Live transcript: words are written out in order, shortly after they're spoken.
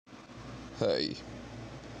Hey,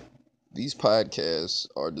 these podcasts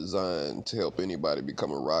are designed to help anybody become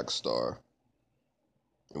a rock star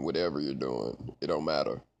in whatever you're doing. It don't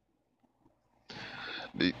matter.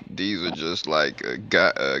 These are just like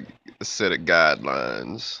a set of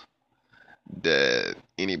guidelines that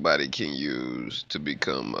anybody can use to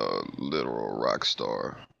become a literal rock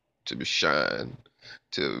star, to shine,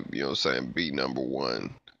 to, be number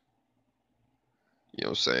one.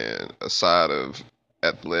 Aside of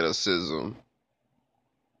athleticism,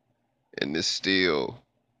 and this still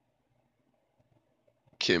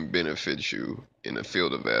can benefit you in the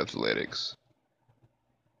field of athletics.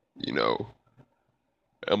 You know,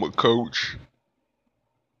 I'm a coach.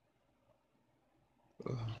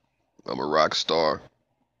 I'm a rock star.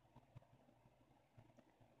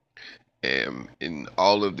 And in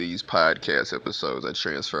all of these podcast episodes, I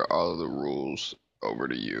transfer all of the rules over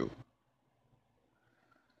to you.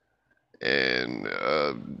 And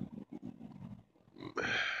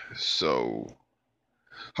so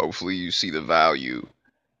hopefully you see the value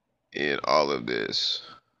in all of this.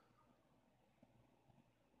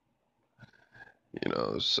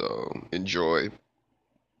 So enjoy,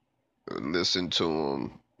 listen to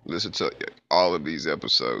them. Listen to all of these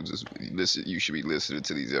episodes. You should be listening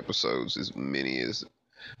to these episodes as many as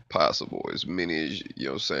possible, as many as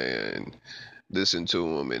listen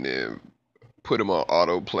to them and then put them on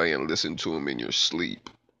autoplay and listen to them in your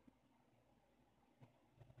sleep.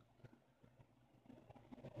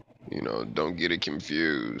 Don't get it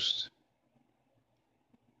confused.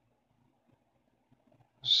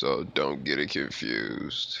 So don't get it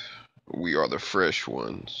confused. We are the fresh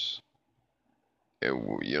ones.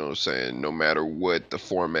 And no matter what the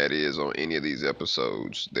format is on any of these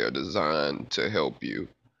episodes, they're designed to help you,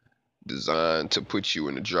 designed to put you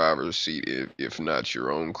in the driver's seat, if not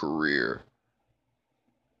your own career.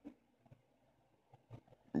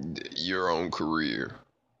 Your own career.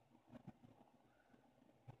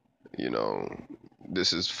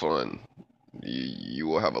 This is fun. You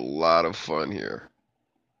will have a lot of fun here,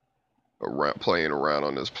 playing around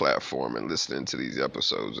on this platform and listening to these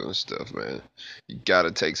episodes and stuff, man. You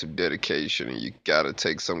gotta take some dedication and you gotta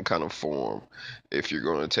take some kind of form if you're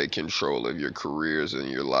gonna take control of your careers and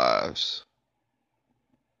your lives.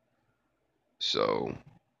 So,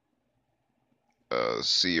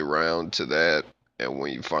 see you around to that, and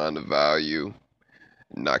when you find the value,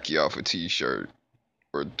 knock you off a t-shirt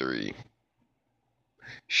or three.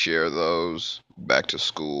 Share those back to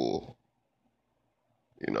school,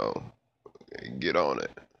 get on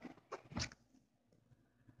it.